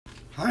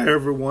Hi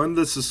everyone,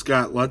 this is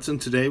Scott Lutz, and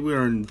today we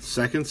are in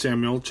 2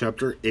 Samuel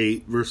chapter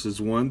 8,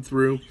 verses 1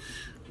 through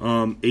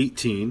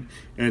 18,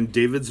 and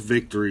David's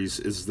Victories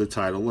is the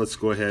title. Let's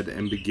go ahead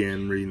and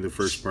begin reading the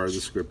first part of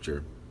the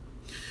scripture.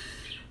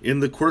 In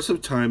the course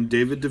of time,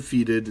 David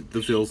defeated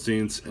the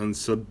Philistines and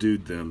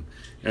subdued them,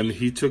 and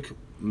he took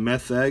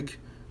Metheg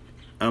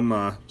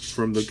Ammah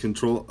from the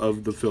control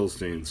of the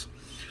Philistines.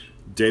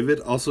 David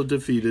also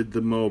defeated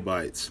the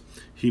Moabites.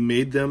 He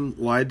made them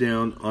lie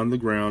down on the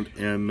ground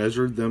and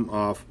measured them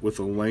off with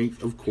a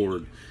length of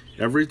cord.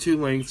 Every 2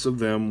 lengths of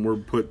them were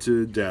put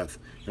to death,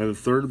 and the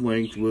 3rd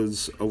length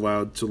was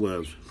allowed to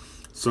live.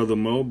 So the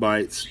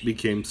Moabites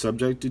became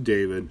subject to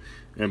David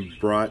and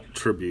brought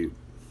tribute.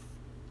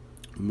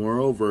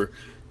 Moreover,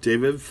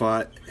 David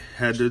fought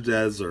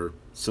Hadadezer,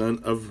 son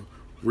of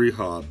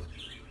Rehob,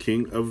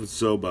 king of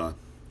Zobah.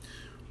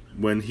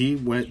 When he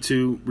went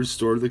to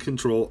restore the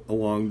control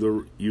along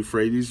the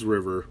Euphrates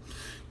River,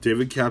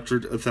 David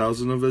captured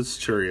 1,000 of his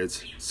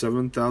chariots,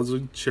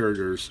 7,000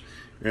 charioteers,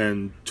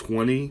 and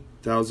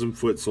 20,000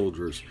 foot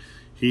soldiers.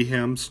 He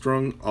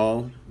hamstrung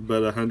all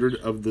but 100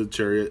 of the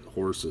chariot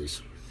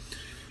horses.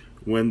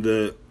 When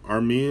the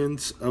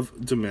Arameans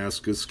of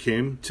Damascus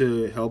came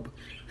to help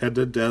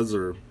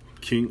Hadadezer,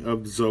 king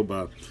of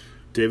Zobah,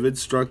 David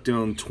struck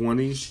down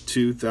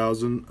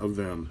 22,000 of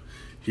them.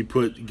 He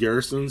put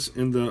garrisons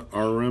in the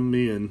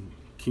Aramean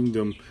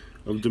kingdom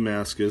of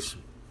Damascus,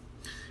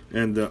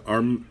 and the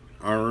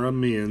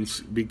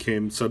Arameans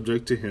became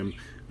subject to him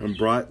and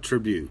brought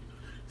tribute.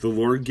 The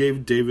Lord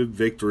gave David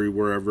victory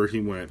wherever he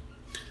went.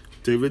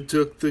 David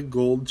took the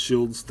gold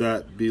shields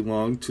that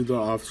belonged to the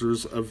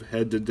officers of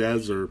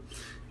Hadadezer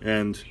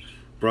and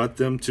brought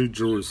them to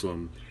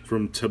Jerusalem.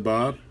 From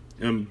Tabah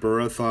and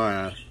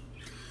Berathiah,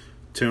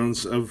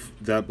 towns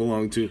that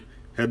belonged to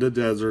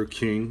Hadadezer,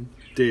 king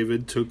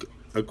David took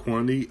a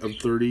quantity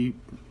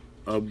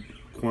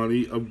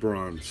of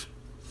bronze.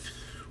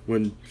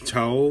 When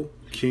Tou,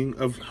 king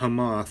of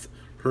Hamath,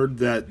 heard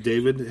that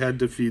David had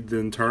defeated the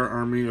entire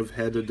army of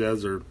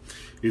Hadadezer,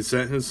 he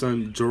sent his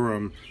son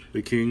Joram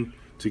the king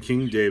to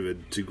King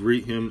David to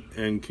greet him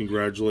and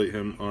congratulate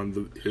him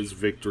on his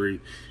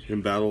victory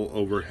in battle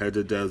over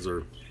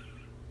Hadadezer,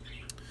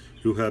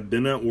 who had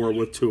been at war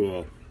with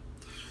Tou.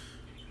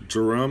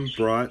 Joram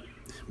brought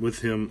with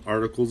him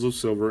articles of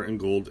silver and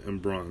gold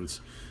and bronze.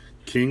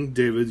 King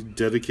David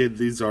dedicated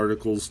these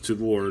articles to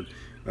the Lord,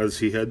 as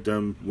he had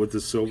done with the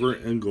silver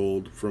and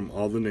gold from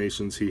all the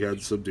nations he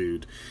had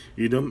subdued,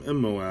 Edom and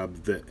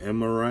Moab, the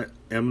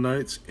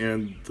Ammonites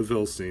and the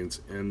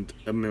Philistines, and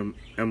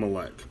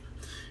Amalek.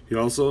 He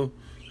also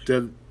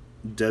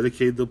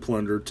dedicated the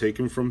plunder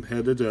taken from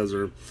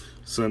Hadadezer,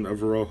 son of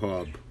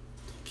Rehob,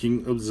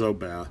 king of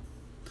Zobah.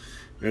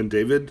 And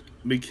David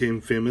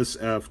became famous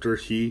after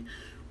he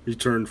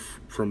returned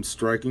from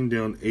striking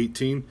down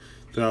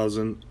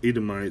 18,000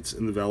 Edomites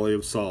in the Valley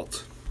of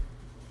Salt.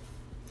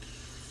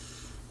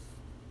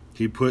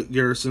 He put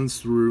garrisons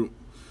through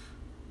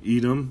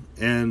Edom,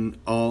 and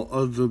all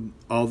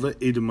the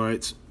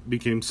Edomites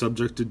became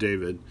subject to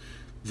David.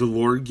 The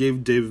Lord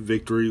gave David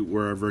victory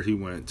wherever he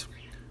went.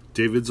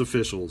 David's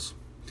officials.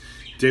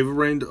 David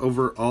reigned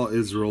over all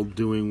Israel,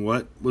 doing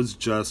what was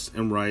just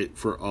and right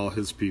for all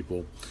his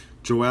people.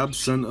 Joab,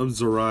 son of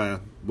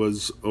Zeruiah,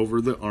 was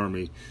over the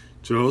army.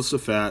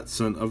 Jehoshaphat,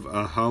 son of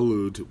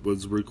Ahilud,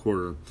 was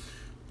recorder.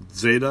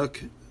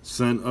 Zadok,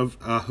 son of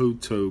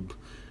Ahitub,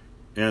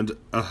 and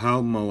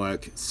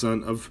Ahimelech,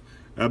 son of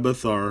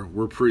Abiathar,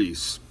 were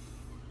priests.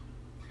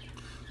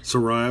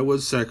 Sariah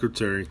was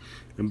secretary,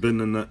 and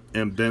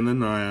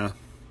Benaniah,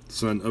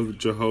 son of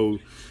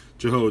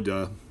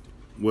Jehoiada,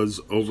 was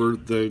over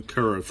the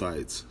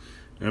Kerethites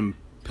and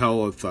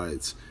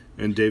Pelethites,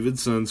 and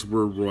David's sons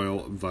were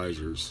royal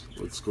advisors.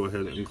 Let's go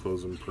ahead and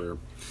close in prayer.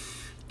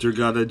 Dear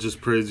God, I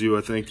just praise you.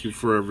 I thank you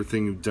for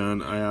everything you've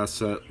done. I ask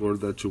that,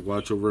 Lord, that you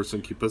watch over us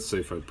and keep us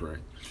safe, I pray.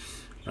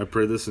 I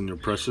pray this in your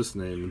precious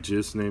name. In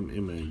Jesus' name,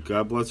 amen.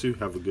 God bless you.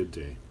 Have a good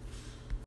day.